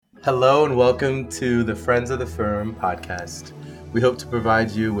Hello and welcome to the Friends of the Firm podcast. We hope to provide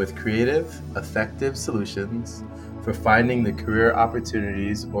you with creative, effective solutions for finding the career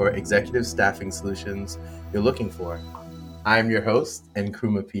opportunities or executive staffing solutions you're looking for. I'm your host,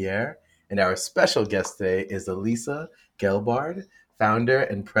 Nkrumah Pierre, and our special guest today is Elisa Gelbard, founder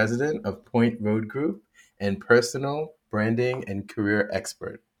and president of Point Road Group and personal branding and career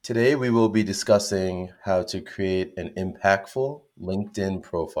expert. Today, we will be discussing how to create an impactful LinkedIn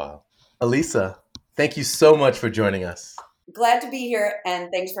profile. Elisa, thank you so much for joining us. Glad to be here, and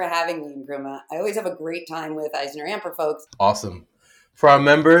thanks for having me, Nkrumah. I always have a great time with EisnerAmper folks. Awesome. For our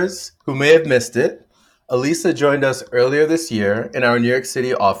members who may have missed it, Elisa joined us earlier this year in our New York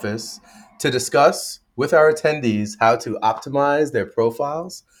City office to discuss with our attendees how to optimize their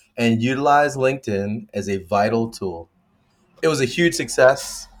profiles and utilize LinkedIn as a vital tool. It was a huge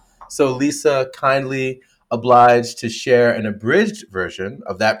success, so Lisa kindly obliged to share an abridged version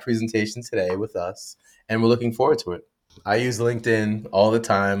of that presentation today with us, and we're looking forward to it. I use LinkedIn all the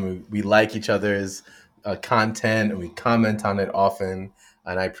time. We like each other's content and we comment on it often,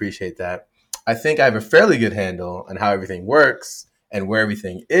 and I appreciate that. I think I have a fairly good handle on how everything works and where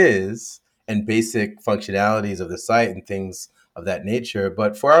everything is and basic functionalities of the site and things of that nature.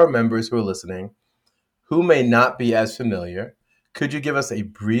 But for our members who are listening, who may not be as familiar, could you give us a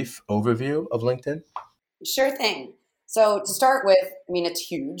brief overview of LinkedIn? Sure thing. So to start with, it's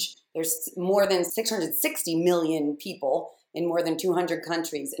huge. There's more than 660 million people in more than 200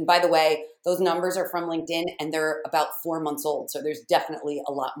 countries. And by the way, those numbers are from LinkedIn and they're about 4 months old. So there's definitely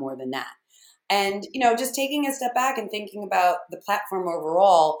a lot more than that. And, just taking a step back and thinking about the platform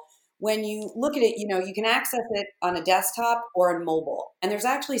overall, when you look at it, you can access it on a desktop or on mobile. And there's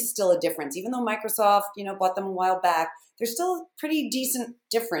actually still a difference. Even though Microsoft, bought them a while back, there's still a pretty decent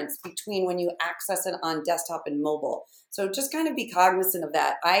difference between when you access it on desktop and mobile. So just kind of be cognizant of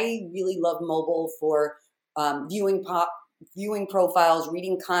that. I really love mobile for viewing profiles,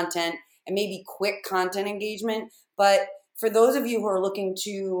 reading content, and maybe quick content engagement. But for those of you who are looking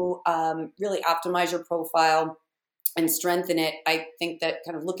to really optimize your profile and strengthen it, I think that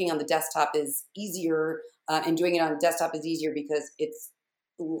kind of looking on the desktop is easier, and doing it on desktop is easier because it's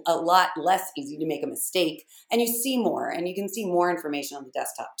a lot less easy to make a mistake, and you see more, and you can see more information on the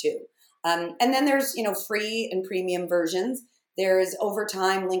desktop too. And then there's free and premium versions. There's over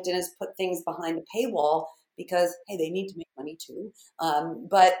time LinkedIn has put things behind the paywall because hey, they need to make money too.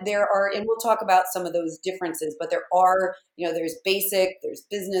 But there are, and we'll talk about some of those differences. But there are, there's basic, there's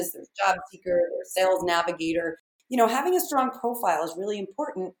business, there's job seeker, there's sales navigator. Having a strong profile is really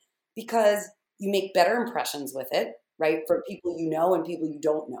important because you make better impressions with it, right? For people you know and people you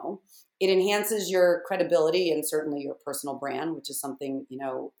don't know. It enhances your credibility and certainly your personal brand, which is something,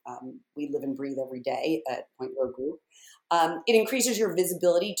 we live and breathe every day at Point Road Group. It increases your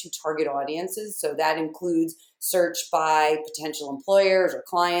visibility to target audiences. So that includes search by potential employers or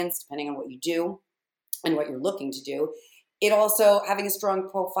clients, depending on what you do and what you're looking to do. It also, having a strong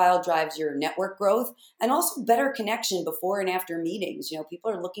profile drives your network growth and also better connection before and after meetings.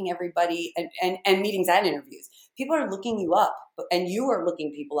 People are looking everybody and meetings and interviews. People are looking you up and you are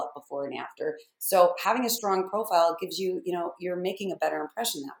looking people up before and after. So having a strong profile gives you, you're making a better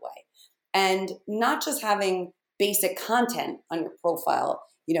impression that way. And not just having basic content on your profile,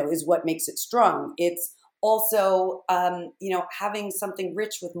 is what makes it strong. It's also, having something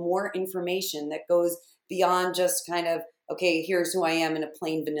rich with more information that goes beyond just kind of, okay, here's who I am in a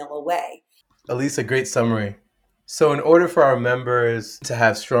plain vanilla way. Elisa, great summary. So, in order for our members to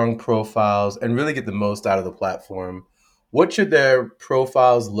have strong profiles and really get the most out of the platform, what should their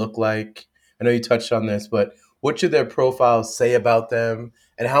profiles look like? I know you touched on this, but what should their profiles say about them?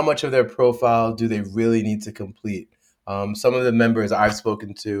 And how much of their profile do they really need to complete? Some of the members I've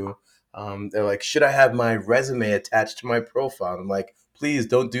spoken to, they're like, should I have my resume attached to my profile? I'm like, please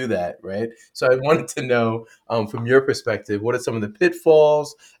don't do that, right? So I wanted to know, from your perspective, what are some of the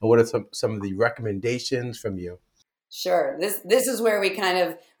pitfalls and what are some of the recommendations from you? Sure. This is where we kind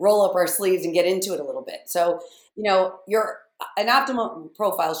of roll up our sleeves and get into it a little bit. So, your an optimal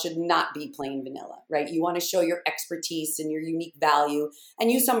profile should not be plain vanilla, right? You want to show your expertise and your unique value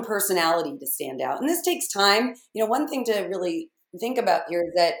and use some personality to stand out. And this takes time. One thing to really think about here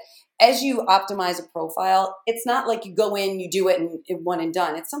is that as you optimize a profile, it's not like you go in, you do it, and one and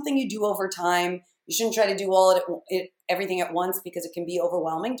done. It's something you do over time. You shouldn't try to do everything at once because it can be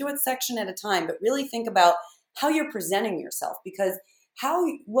overwhelming. Do it section at a time, but really think about how you're presenting yourself, because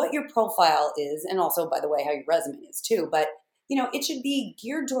what your profile is, and also, by the way, how your resume is too, but it should be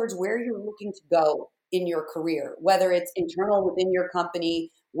geared towards where you're looking to go in your career, whether it's internal within your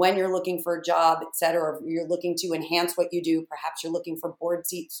company when you're looking for a job, et cetera, or you're looking to enhance what you do, perhaps you're looking for board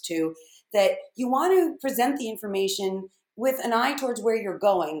seats too, that you want to present the information with an eye towards where you're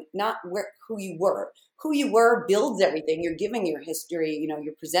going, not who you were. Who you were builds everything. You're giving your history,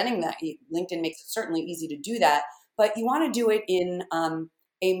 you're presenting that. LinkedIn makes it certainly easy to do that, but you want to do it in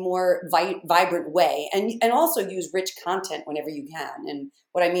a more vibrant way, and also use rich content whenever you can. And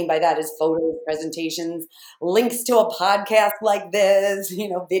what I mean by that is photos, presentations, links to a podcast like this,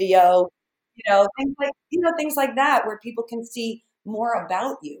 video, things like that, where people can see more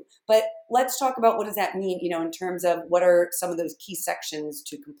about you. But let's talk about, what does that mean, in terms of what are some of those key sections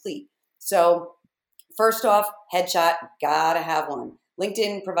to complete. So first off, headshot, gotta have one.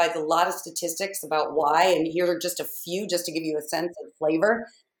 LinkedIn provides a lot of statistics about why, and here are just a few, just to give you a sense of flavor.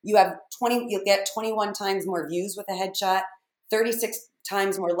 You'll get 21 times more views with a headshot, 36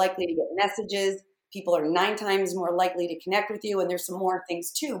 times more likely to get messages. People are 9 times more likely to connect with you, and there's some more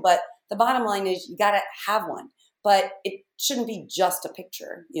things too. But the bottom line is you gotta have one. But it shouldn't be just a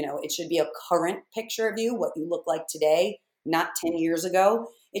picture. It should be a current picture of you, what you look like today, not 10 years ago.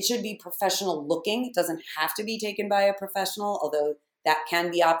 It should be professional looking. It doesn't have to be taken by a professional, although that can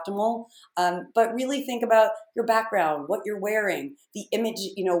be optimal. But really think about your background, what you're wearing, the image,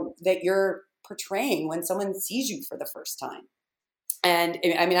 that you're portraying when someone sees you for the first time. And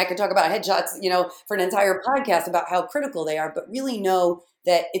I mean, I could talk about headshots, for an entire podcast about how critical they are, but really know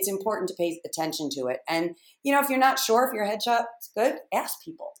that it's important to pay attention to it. And, if you're not sure if your headshot's good, ask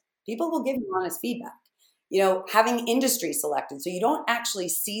people. People will give you honest feedback. Having industry selected. So you don't actually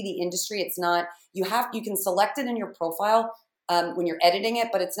see the industry. It's not, you can select it in your profile when you're editing it,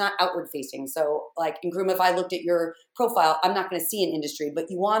 but it's not outward facing. So like in Groom, if I looked at your profile, I'm not going to see an industry, but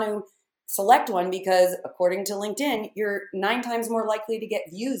you want to select one because according to LinkedIn, you're 9 times more likely to get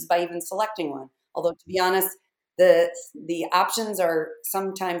views by even selecting one. Although to be honest, the options are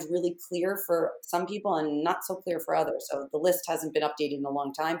sometimes really clear for some people and not so clear for others. So the list hasn't been updated in a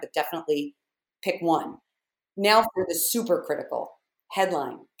long time, but definitely pick one. Now for the super critical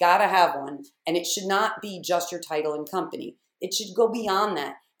headline, gotta have one. And it should not be just your title and company. It should go beyond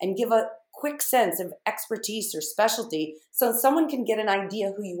that and give a quick sense of expertise or specialty so someone can get an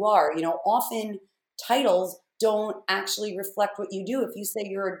idea who you are. Often titles don't actually reflect what you do. If you say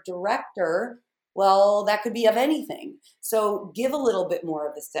you're a director, well, that could be of anything. So give a little bit more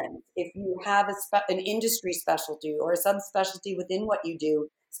of a sense. If you have an industry specialty or a subspecialty within what you do,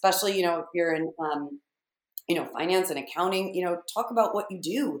 especially, if you're in, finance and accounting, talk about what you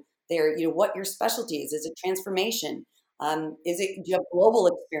do there, what your specialty is. Is it transformation? Do you have global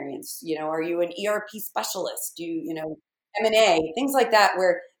experience? Are you an ERP specialist? Do you, M&A, things like that,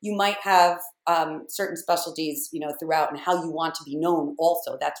 where you might have certain specialties, throughout, and how you want to be known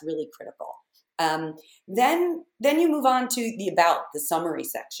also. That's really critical. Then you move on to the summary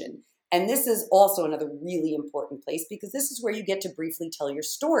section. And this is also another really important place because this is where you get to briefly tell your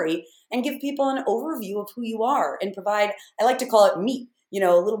story and give people an overview of who you are and provide, I like to call it meat, a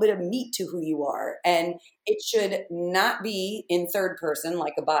little bit of meat to who you are. And it should not be in third person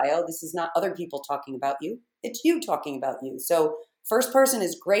like a bio. This is not other people talking about you. It's you talking about you. So first person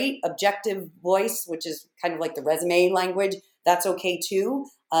is great. Objective voice, which is kind of like the resume language, that's okay too.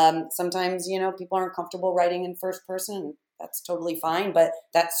 Sometimes, people aren't comfortable writing in first person. That's totally fine, but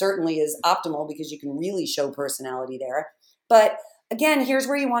that certainly is optimal because you can really show personality there. But again, here's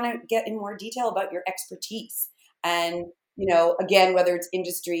where you want to get in more detail about your expertise. And, again, whether it's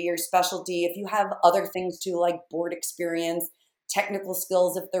industry or specialty, if you have other things too, like board experience, technical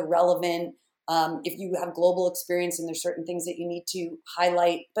skills, if they're relevant, if you have global experience and there's certain things that you need to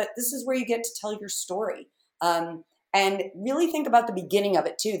highlight. But this is where you get to tell your story. And really think about the beginning of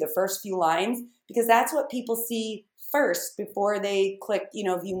it too, the first few lines, because that's what people see first before they click,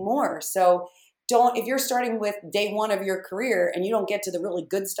 view more. So if you're starting with day one of your career and you don't get to the really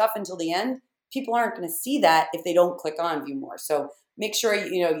good stuff until the end, people aren't going to see that if they don't click on view more. So make sure,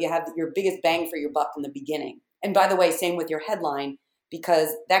 you have your biggest bang for your buck in the beginning. And by the way, same with your headline, because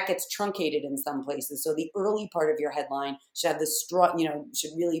that gets truncated in some places. So the early part of your headline should have the strong,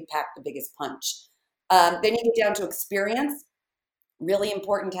 should really pack the biggest punch. Then you get down to experience. Really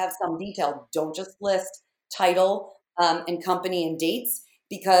important to have some detail. Don't just list title and company and dates,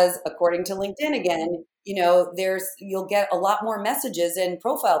 because according to LinkedIn, again, you'll get a lot more messages and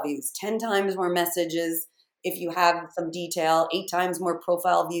profile views, 10 times more messages if you have some detail, 8 times more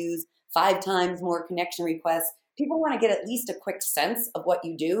profile views, 5 times more connection requests. People want to get at least a quick sense of what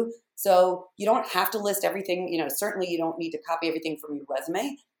you do. So you don't have to list everything. Certainly you don't need to copy everything from your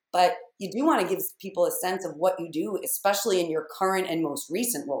resume, but you do want to give people a sense of what you do, especially in your current and most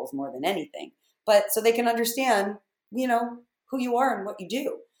recent roles more than anything. But so they can understand, who you are and what you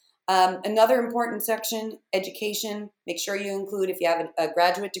do. Another important section, education. Make sure you include, if you have a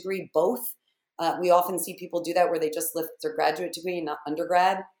graduate degree, both. We often see people do that where they just list their graduate degree, not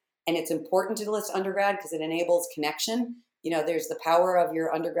undergrad. And it's important to list undergrad because it enables connection. There's the power of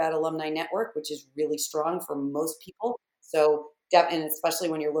your undergrad alumni network, which is really strong for most people. So, and especially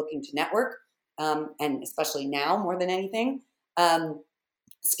when you're looking to network, and especially now more than anything.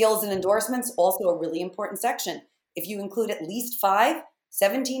 Skills and endorsements, also a really important section. If you include at least 5,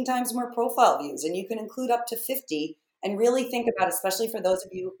 17 times more profile views, and you can include up to 50, and really think about, especially for those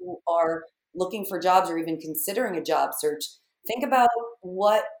of you who are looking for jobs or even considering a job search, think about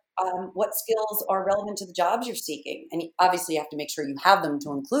what skills are relevant to the jobs you're seeking. And obviously you have to make sure you have them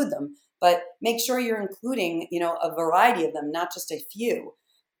to include them, but make sure you're including, a variety of them, not just a few.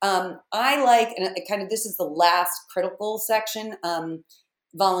 I like, and kind of this is the last critical section,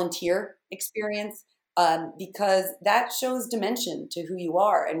 volunteer experience, because that shows dimension to who you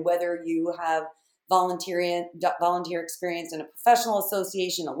are, and whether you have volunteer experience in a professional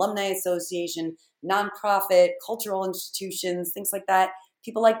association, alumni association, nonprofit, cultural institutions, things like that.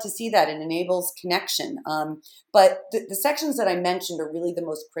 People like to see that. It enables connection. But the sections that I mentioned are really the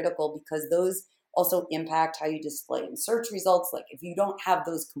most critical because those also impact how you display in search results. Like if you don't have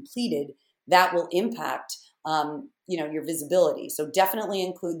those completed, that will impact your visibility. So definitely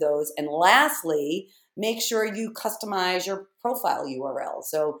include those. And lastly, make sure you customize your profile URL.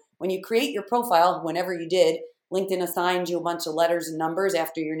 So when you create your profile, whenever you did, LinkedIn assigned you a bunch of letters and numbers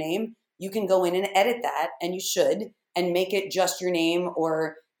after your name. You can go in and edit that, and you should, and make it just your name.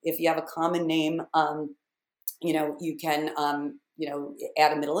 Or if you have a common name, you can,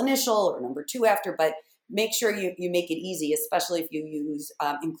 add a middle initial or number 2 after, but make sure you make it easy, especially if you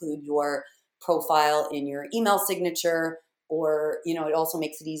include your profile in your email signature, or, it also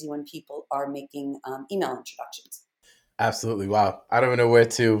makes it easy when people are making email introductions. Absolutely. Wow. I don't even know where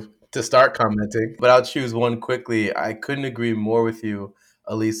to start commenting, but I'll choose one quickly. I couldn't agree more with you,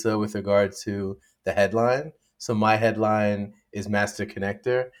 Elisa, with regard to the headline. So my headline is Master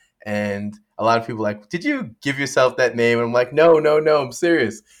Connector. And a lot of people are like, did you give yourself that name? And I'm like, no, I'm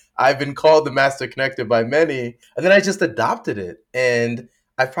serious. I've been called the Master Connector by many. And then I just adopted it. And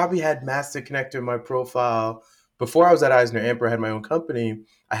I've probably had Master Connector in my profile before I was at EisnerAmper. I had my own company.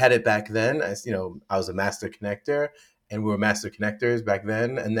 I had it back then. I was a Master Connector, and we were Master Connectors back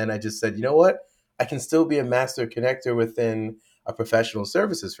then. And then I just said, you know what? I can still be a Master Connector within a professional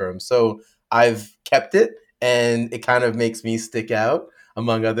services firm. So I've kept it, and it kind of makes me stick out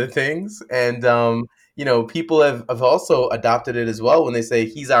among other things. And, people have also adopted it as well when they say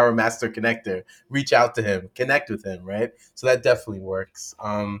he's our Master Connector. Reach out to him, connect with him, right? So that definitely works.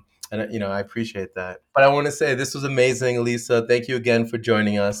 And, I appreciate that. But I want to say this was amazing, Elisa. Thank you again for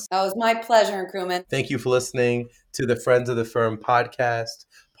joining us. That was my pleasure, crewman. Thank you for listening to the Friends of the Firm podcast,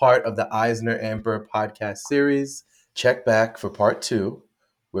 part of the EisnerAmper podcast series. Check back for part 2,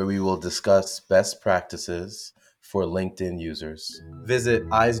 where we will discuss best practices for LinkedIn users. Visit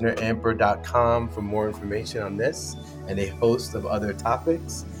EisnerAmper.com for more information on this and a host of other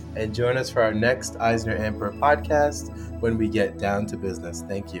topics. And join us for our next EisnerAmper podcast when we get down to business.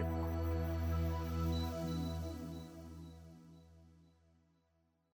 Thank you.